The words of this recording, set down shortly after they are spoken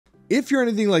If you're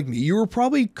anything like me, you were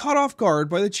probably caught off guard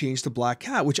by the change to Black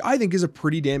Cat, which I think is a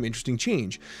pretty damn interesting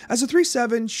change. As a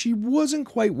 3/7, she wasn't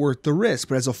quite worth the risk,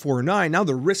 but as a 4/9, now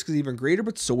the risk is even greater,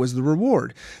 but so is the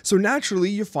reward. So naturally,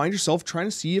 you find yourself trying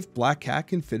to see if Black Cat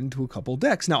can fit into a couple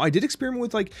decks. Now, I did experiment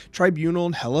with like Tribunal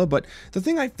and Hela, but the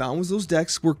thing I found was those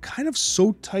decks were kind of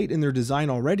so tight in their design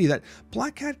already that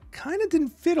Black Cat kind of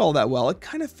didn't fit all that well. It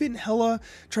kind of fit in Hela,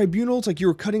 Tribunal. It's like you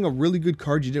were cutting a really good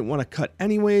card you didn't want to cut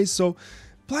anyways, so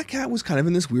Black Cat was kind of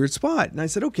in this weird spot. And I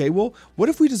said, okay, well, what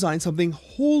if we design something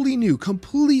wholly new,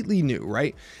 completely new,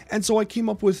 right? And so I came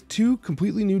up with two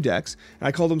completely new decks, and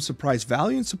I called them Surprise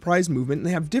Value and Surprise Movement, and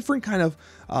they have different kind of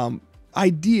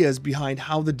ideas behind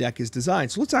how the deck is designed.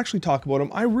 So let's actually talk about them.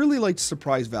 I really liked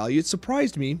Surprise Value. It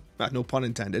surprised me, no pun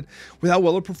intended, with how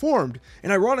well it performed. And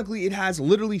ironically, it has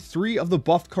literally 3 of the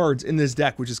buff cards in this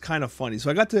deck, which is kind of funny. So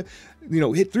I got to,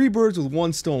 hit 3 birds with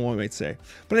 1 stone, one might say.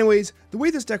 But anyways, the way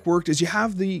this deck worked is you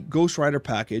have the Ghost Rider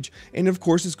package, and of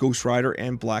course it's Ghost Rider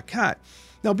and Black Cat.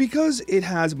 Now, because it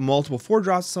has multiple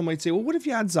 4-drops, some might say, well, what if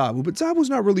you had Zabu? But Zabu's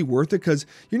not really worth it because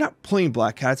you're not playing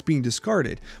Black Cat, it's being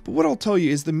discarded. But what I'll tell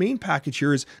you is the main package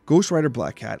here is Ghost Rider,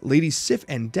 Black Cat, Lady Sif,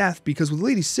 and Death, because with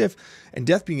Lady Sif and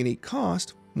Death being an 8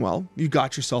 cost, well, you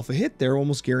got yourself a hit there,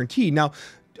 almost guaranteed. Now,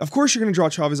 of course, you're going to draw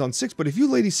Chavez on 6, but if you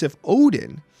Lady Sif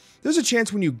Odin, there's a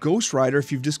chance when you Ghost Rider,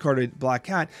 if you've discarded Black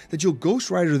Cat, that you'll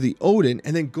Ghost Rider the Odin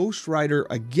and then Ghost Rider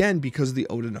again because of the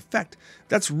Odin effect.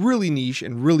 That's really niche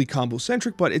and really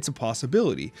combo-centric, but it's a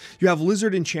possibility. You have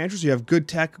Lizard Enchantress, you have good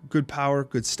tech, good power,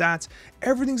 good stats.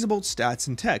 Everything's about stats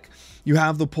and tech. You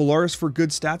have the Polaris for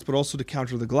good stats, but also to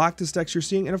counter the Galactus decks you're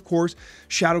seeing, and of course,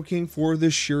 Shadow King for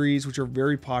the Shuris, which are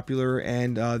very popular,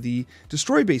 and the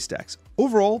Destroy-based decks.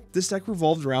 Overall, this deck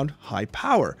revolved around high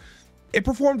power. It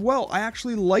performed well. I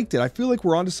actually liked it. I feel like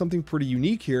we're onto something pretty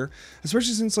unique here,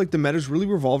 especially since like the metas really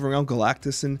revolve around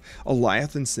Galactus and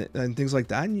Alioth and things like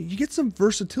that. And you get some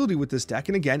versatility with this deck.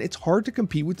 And again, it's hard to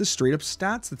compete with the straight up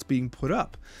stats that's being put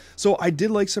up. So I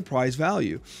did like Surprise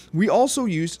Value. We also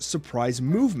used Surprise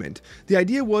Movement. The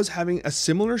idea was having a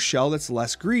similar shell that's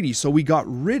less greedy. So we got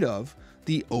rid of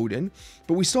the Odin,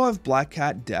 but we still have Black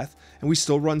Cat, Death, and we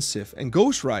still run Sif and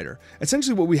Ghost Rider.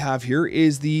 Essentially what we have here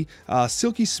is the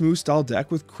Silky Smooth style deck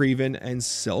with Craven and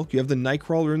Silk. You have the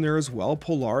Nightcrawler in there as well,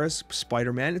 Polaris,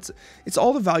 Spider-Man. It's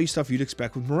all the value stuff you'd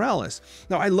expect with Morales.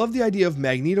 Now, I love the idea of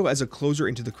Magneto as a closer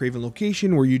into the Craven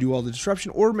location where you do all the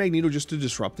disruption, or Magneto just to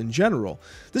disrupt in general.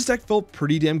 This deck felt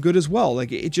pretty damn good as well.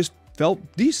 Like, it just felt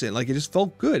decent. Like, it just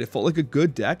felt good. It felt like a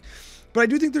good deck. But I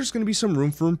do think there's going to be some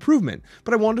room for improvement.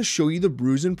 But I wanted to show you the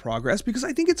brews in progress because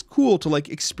I think it's cool to like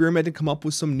experiment and come up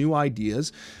with some new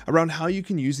ideas around how you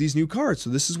can use these new cards. So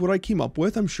this is what I came up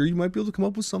with. I'm sure you might be able to come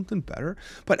up with something better.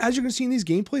 But as you're going to see in these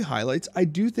gameplay highlights, I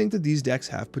do think that these decks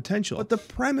have potential. But the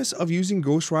premise of using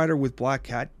Ghost Rider with Black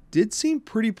Cat did seem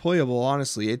pretty playable,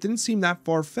 honestly. It didn't seem that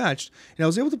far-fetched, and I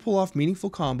was able to pull off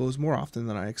meaningful combos more often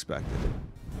than I expected.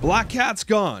 Black Cat's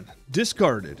gone.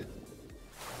 Discarded.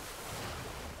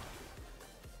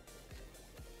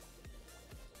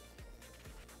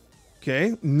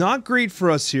 Okay, not great for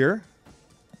us here.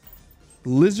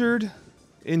 Lizard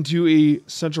into a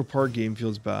Central Park game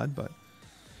feels bad, but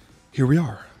here we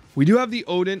are. We do have the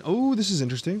Odin. Oh, this is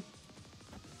interesting.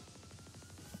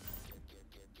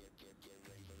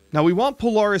 Now we want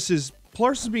Polaris is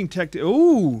being teched.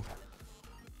 Oh,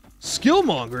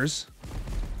 Skillmongers.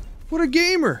 What a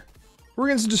gamer. We're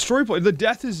against a Destroy play. The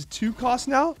Death is 2 cost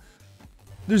now.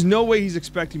 There's no way he's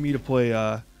expecting me to play.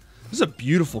 This is a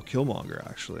beautiful Killmonger,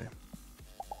 actually.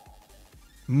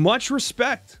 Much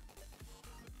respect.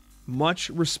 Much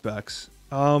respects.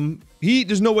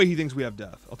 There's no way he thinks we have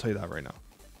Death. I'll tell you that right now.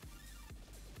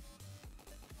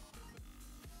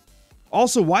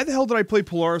 Also, why the hell did I play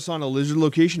Polaris on a Lizard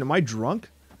location? Am I drunk?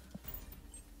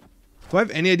 Do I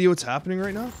have any idea what's happening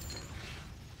right now?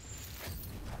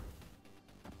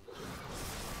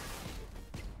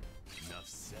 Enough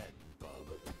said, bub.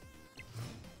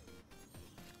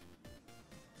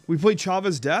 We played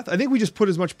Chavez Death. I think we just put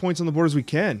as much points on the board as we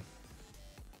can.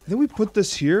 I think we put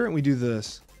this here and we do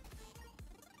this.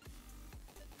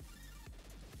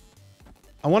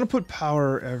 I want to put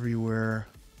power everywhere.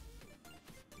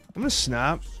 I'm going to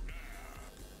snap.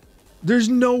 There's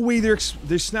no way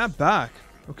they snap back.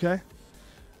 Okay.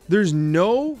 There's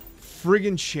no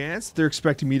friggin' chance they're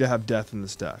expecting me to have Death in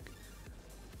this deck.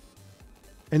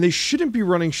 And they shouldn't be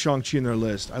running Shang-Chi in their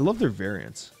list. I love their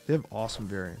variants. They have awesome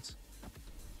variants.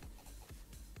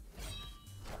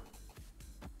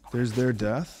 There's their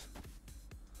Death.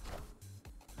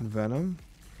 And Venom.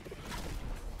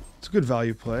 It's a good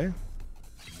value play.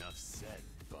 Enough said,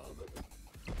 bub.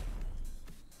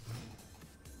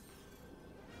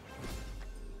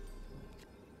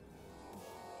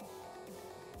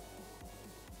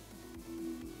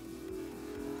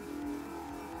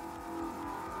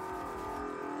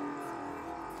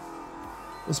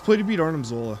 Let's play to beat Arnim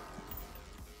Zola.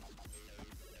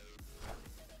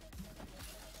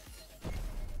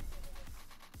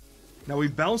 Now we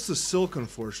bounced the Silk,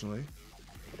 unfortunately.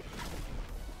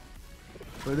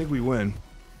 But I think we win.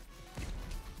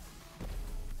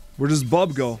 Where does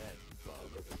Bub go?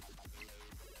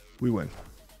 We win.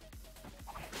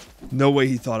 No way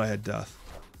he thought I had death.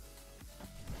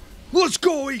 Let's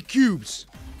go, 8 cubes!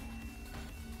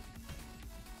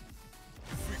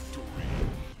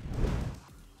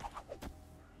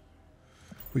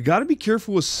 We gotta be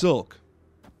careful with Silk.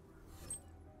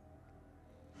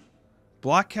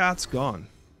 Black Cat's gone.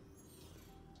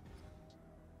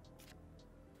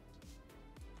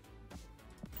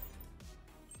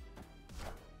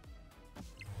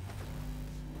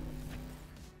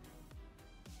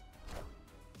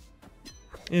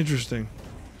 Interesting.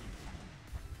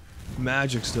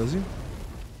 Magics, does he?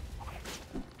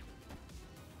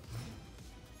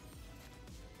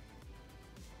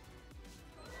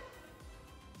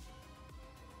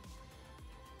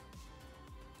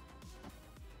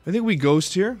 I think we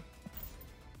ghost here.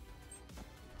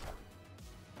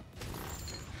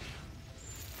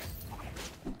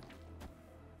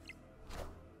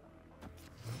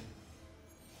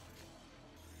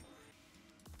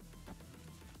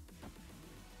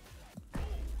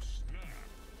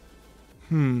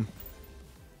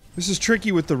 This is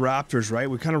tricky with the Raptors, right?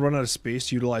 We kind of run out of space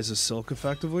to utilize the Silk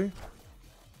effectively.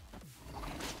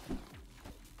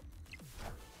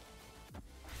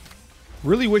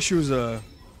 Really wish it was a...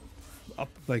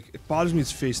 like, it bothers me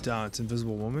it's face down. It's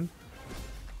Invisible Woman.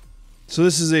 So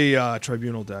this is a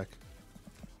Tribunal deck.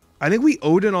 I think we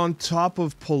Odin on top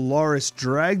of Polaris,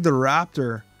 drag the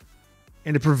Raptor,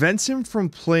 and it prevents him from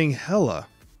playing Hela.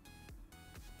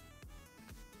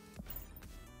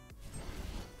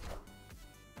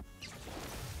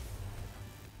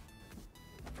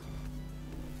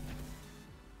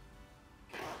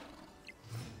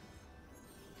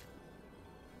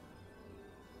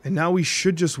 And now we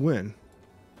should just win.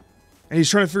 And he's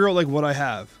trying to figure out like what I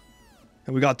have.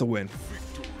 And we got the win.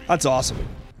 That's awesome.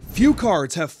 Few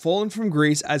cards have fallen from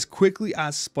grace as quickly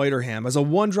as Spiderham. As a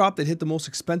 1-drop that hit the most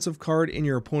expensive card in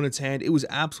your opponent's hand, it was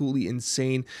absolutely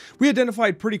insane. We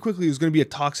identified pretty quickly it was going to be a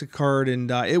toxic card, and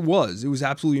it was. It was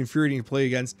absolutely infuriating to play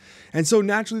against. And so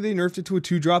naturally they nerfed it to a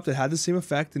 2-drop that had the same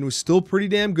effect, and it was still pretty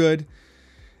damn good.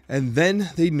 And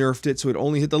then they nerfed it so it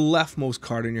only hit the leftmost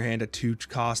card in your hand at 2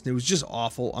 cost, and it was just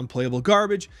awful, unplayable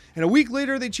garbage. And a week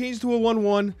later, they changed to a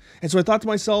 1/1, and so I thought to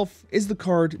myself, is the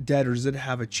card dead or does it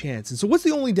have a chance? And so what's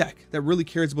the only deck that really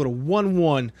cares about a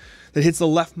 1/1 that hits the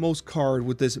leftmost card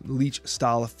with this Leech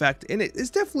style effect? And it's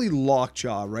definitely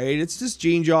Lockjaw, right? It's this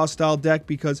Janejaw style deck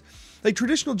because like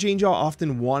traditional Janejaw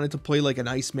often wanted to play like an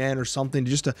Iceman or something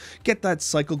just to get that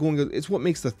cycle going. It's what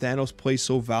makes the Thanos play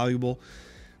so valuable.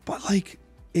 But like,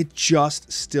 it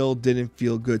just still didn't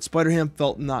feel good. Spiderham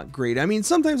felt not great. I mean,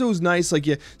 sometimes it was nice, like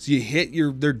you hit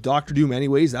their Doctor Doom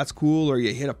anyways, that's cool, or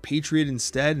you hit a Patriot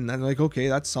instead, and then like, okay,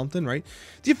 that's something, right?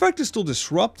 The effect is still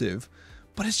disruptive,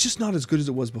 but it's just not as good as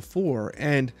it was before,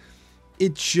 and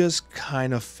it just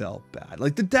kind of felt bad.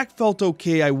 Like, the deck felt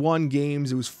okay, I won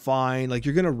games, it was fine, like,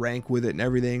 you're gonna rank with it and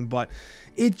everything, but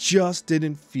it just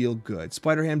didn't feel good.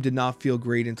 Spiderham did not feel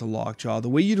great into Lockjaw the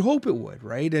way you'd hope it would,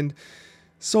 right? And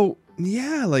so,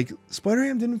 yeah, like,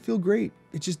 Spiderham didn't feel great.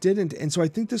 It just didn't. And so I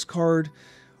think this card,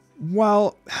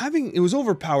 while it was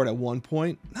overpowered at one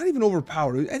point, not even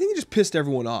overpowered, I think it just pissed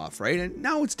everyone off, right? And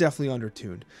now it's definitely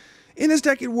undertuned. In this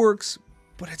deck, it works,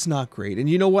 but it's not great. And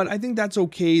you know what? I think that's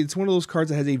okay. It's one of those cards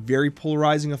that has a very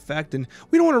polarizing effect, and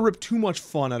we don't want to rip too much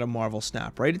fun out of Marvel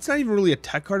Snap, right? It's not even really a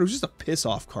tech card. It was just a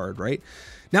piss-off card, right?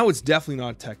 Now it's definitely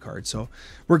not a tech card. So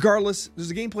regardless,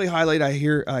 there's a gameplay highlight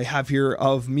I have here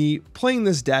of me playing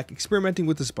this deck, experimenting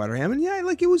with the Spiderham, and yeah,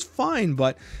 like, it was fine.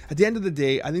 But at the end of the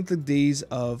day, I think the days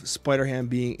of Spiderham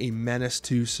being a menace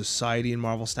to society in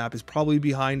Marvel Snap is probably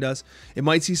behind us. It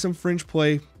might see some fringe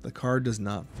play. The card does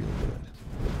not feel good.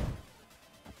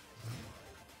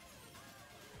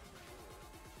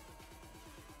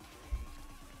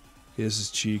 Okay, this is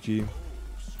cheeky.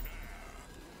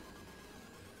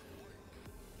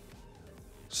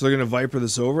 So they're going to Viper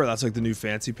this over? That's like the new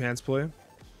Fancy Pants play?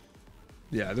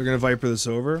 Yeah, they're going to Viper this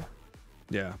over?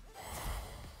 Yeah.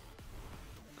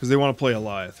 Because they want to play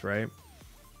Goliath, right?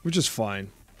 Which is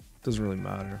fine. Doesn't really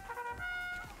matter.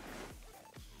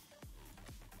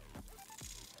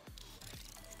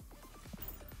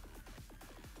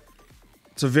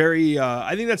 It's a very,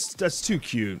 I think that's too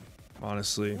cute,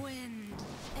 honestly.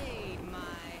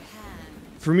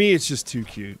 For me, it's just too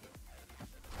cute.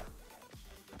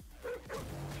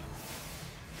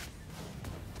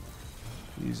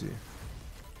 Easy.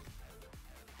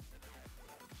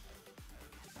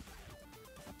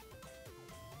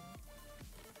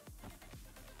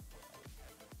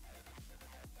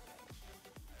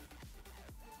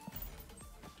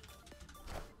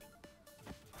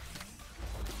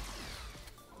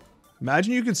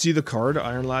 Imagine you could see the card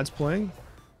Iron Lad's playing.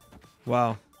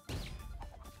 Wow.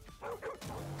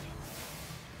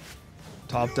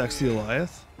 Top decks the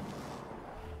Goliath.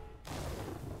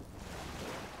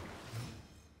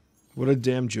 What a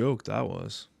damn joke that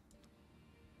was.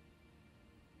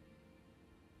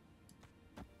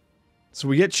 So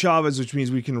we get Chavez, which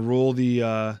means we can roll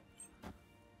the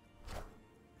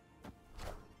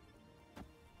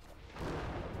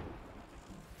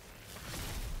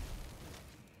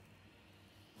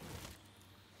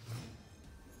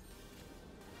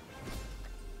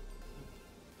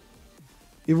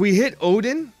if we hit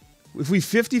Odin, if we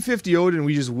 50-50 Odin,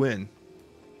 we just win.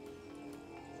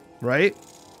 Right?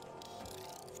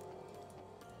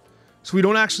 So we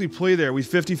don't actually play there. We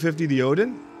 50-50 the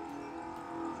Odin.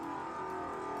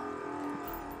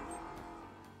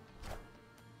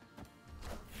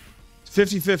 It's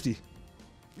 50-50.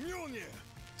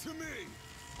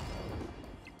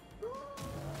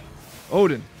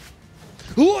 Odin.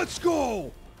 Let's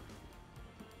go!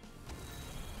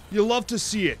 You love to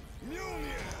see it.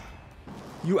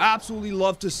 You absolutely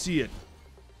love to see it.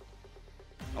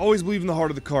 Always believe in the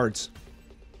heart of the cards.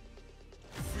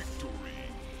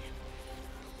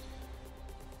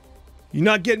 You're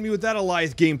not getting me with that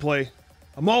Goliath gameplay.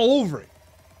 I'm all over it.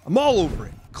 I'm all over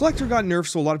it. Collector got nerfed,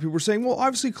 so a lot of people were saying, well,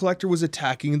 obviously Collector was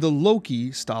attacking the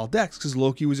Loki style decks because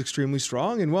Loki was extremely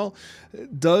strong, and well,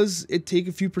 does it take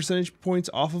a few percentage points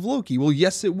off of Loki? Well,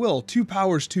 yes, it will. 2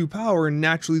 power's 2 power, and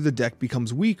naturally the deck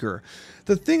becomes weaker.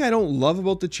 The thing I don't love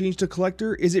about the change to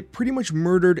Collector is it pretty much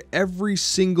murdered every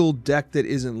single deck that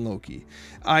isn't Loki.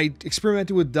 I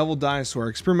experimented with Devil Dinosaur,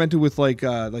 experimented with like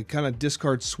kind of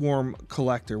discard Swarm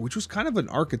Collector, which was kind of an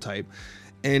archetype.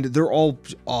 And they're all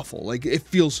awful. Like, it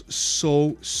feels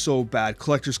so bad.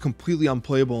 Collector's completely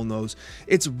unplayable in those.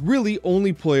 It's really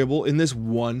only playable in this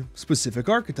one specific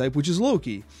archetype, which is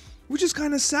Loki. Which is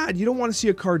kind of sad. You don't want to see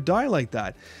a card die like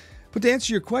that. But to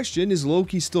answer your question, is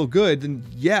Loki still good? Then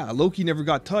yeah, Loki never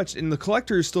got touched, and the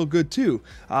Collector is still good too.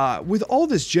 With all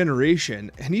this generation,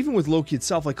 and even with Loki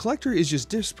itself, like, Collector is just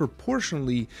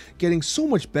disproportionately getting so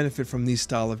much benefit from these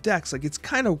style of decks. Like, it's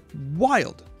kind of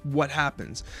wild what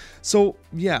happens. So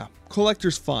yeah,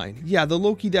 Collector's fine. Yeah, the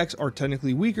Loki decks are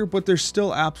technically weaker, but they're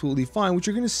still absolutely fine, which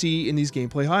you're going to see in these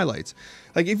gameplay highlights.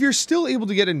 Like, if you're still able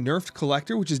to get a nerfed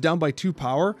Collector, which is down by 2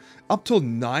 power, up till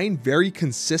 9 very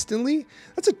consistently,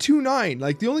 that's a 2-9.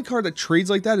 Like, the only card that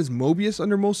trades like that is Mobius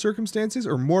under most circumstances,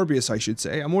 or Morbius, I should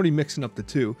say. I'm already mixing up the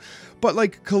two. But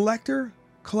like, Collector,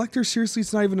 seriously,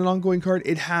 it's not even an ongoing card.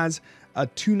 It has a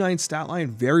 2-9 stat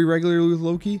line very regularly with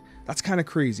Loki. That's kind of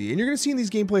crazy. And you're going to see in these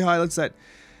gameplay highlights that,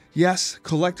 yes,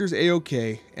 Collector's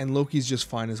A-okay, and Loki's just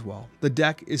fine as well. The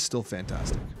deck is still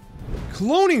fantastic.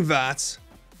 Cloning Vats?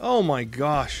 Oh my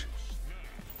gosh.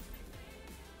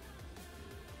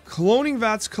 Cloning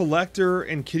Vats, Collector,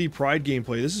 and Kitty Pryde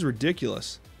gameplay. This is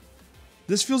ridiculous.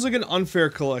 This feels like an unfair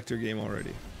Collector game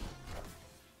already.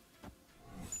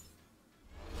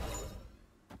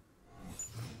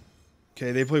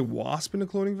 Okay, they play Wasp into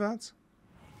Cloning Vats?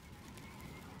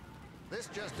 This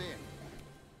just in.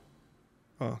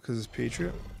 Oh, because it's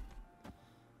Patriot?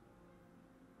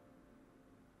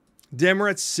 Damn, we're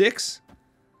at 6?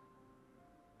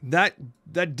 That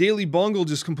daily bungle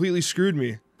just completely screwed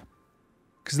me.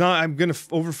 Because now I'm going to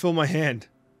overfill my hand.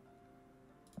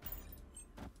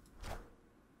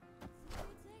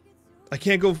 I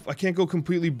can't go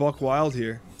completely buck wild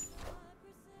here.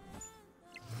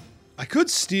 I could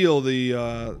steal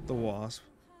the Wasp.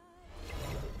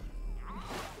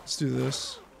 Let's do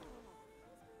this.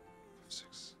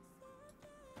 6.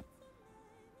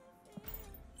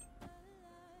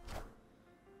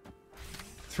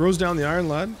 Throws down the Iron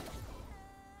Lad.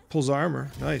 Pulls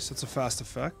armor. Nice, that's a fast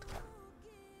effect.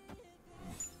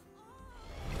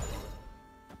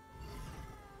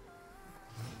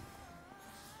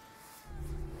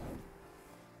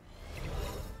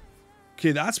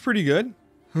 Okay, that's pretty good.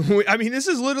 I mean, this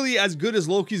is literally as good as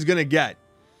Loki's gonna get.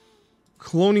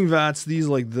 Cloning Vats, these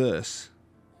like this.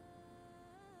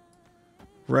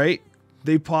 Right?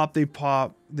 They pop,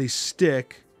 they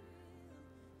stick.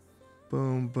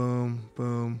 Boom, boom,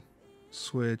 boom.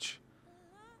 Switch.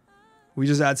 We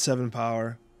just add 7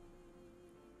 power.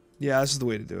 Yeah, this is the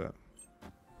way to do it.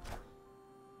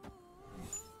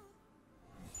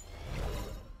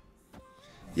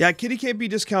 Yeah, Kitty can't be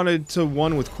discounted to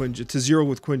 1 with Quinjet, to 0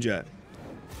 with Quinjet.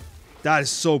 That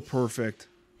is so perfect.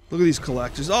 Look at these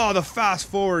collectors. Oh, the fast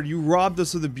forward. You robbed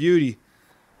us of the beauty.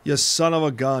 You son of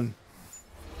a gun.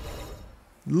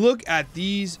 Look at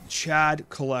these Chad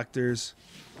collectors.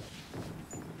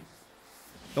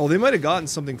 Oh, they might have gotten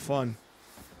something fun.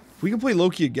 We can play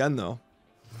Loki again, though.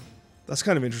 That's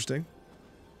kind of interesting.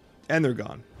 And they're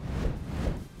gone.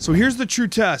 So here's the true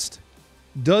test.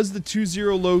 Does the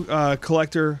 2-0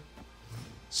 collector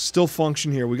still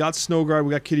function here? We got Snowguard,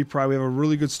 we got Kitty Pryde, we have a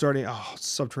really good starting... Oh,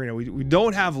 Subterranea. We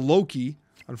don't have Loki,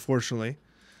 unfortunately.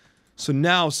 So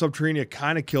now Subterranea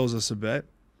kind of kills us a bit.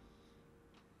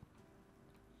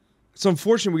 It's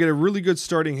unfortunate we get a really good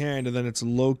starting hand, and then it's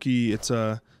Loki. It's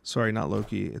sorry, not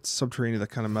Loki. It's Subterranea that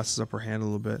kind of messes up our hand a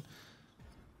little bit.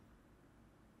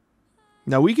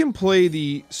 Now we can play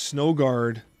the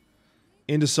Snowguard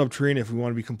into Subterranea if we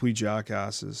want to be complete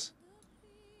jackasses.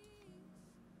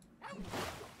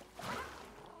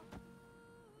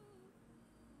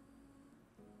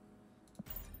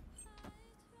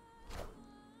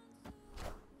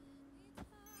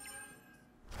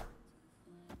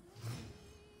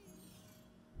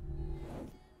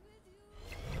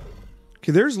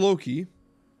 Okay, there's Loki.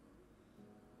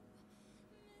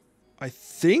 I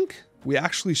think we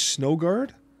actually Snowguard.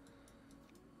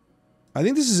 I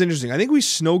think this is interesting. I think we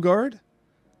Snowguard.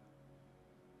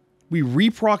 We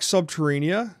reproc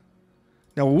Subterranea.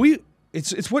 Now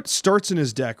it's what starts in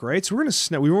his deck, right? So we're gonna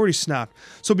snap. We've already snapped.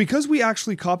 So because we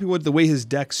actually copy what the way his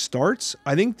deck starts,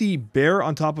 I think the bear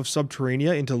on top of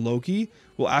Subterranea into Loki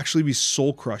will actually be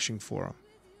soul crushing for him.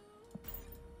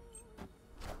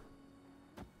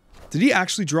 Did he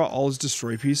actually draw all his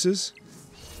destroy pieces?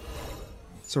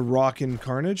 It's a rock and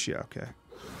carnage? Yeah, okay.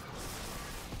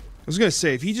 I was gonna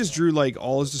say, if he just drew like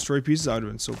all his destroy pieces, I would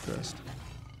have been so pissed.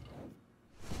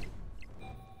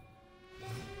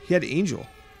 He had Angel.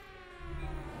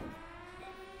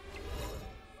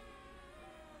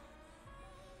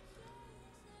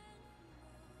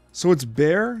 So it's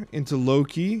Bear into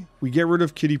Loki. We get rid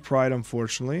of Kitty Pryde,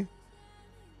 unfortunately.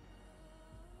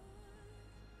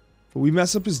 But we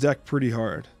mess up his deck pretty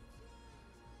hard.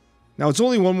 Now it's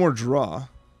only one more draw.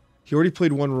 He already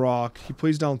played one rock. He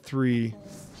plays down 3.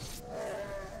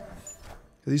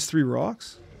 Are these 3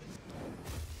 rocks?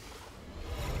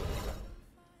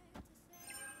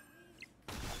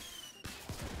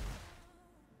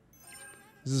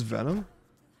 Is this Venom?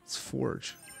 It's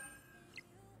Forge.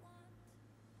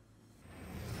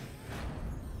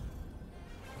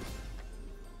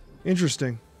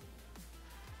 Interesting.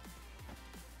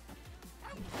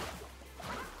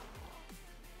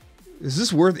 Is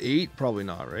this worth 8? Probably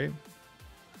not, right?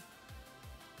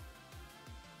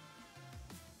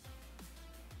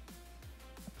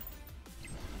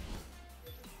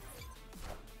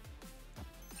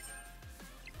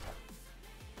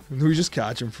 We just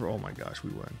catch him for... Oh my gosh, we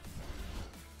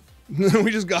win. We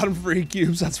just got him for 8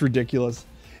 cubes. That's ridiculous.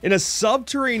 In a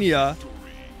Subterranea,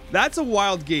 that's a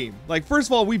wild game. Like, first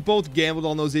of all, we both gambled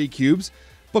on those 8 cubes,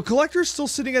 but Collector's still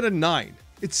sitting at a 9.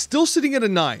 It's still sitting at a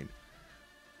 9.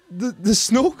 The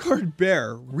Snowguard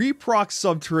Bear reprocs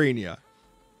Subterranea.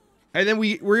 And then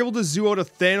we were able to zoo out a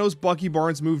Thanos, Bucky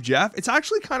Barnes move Jeff. It's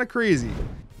actually kind of crazy.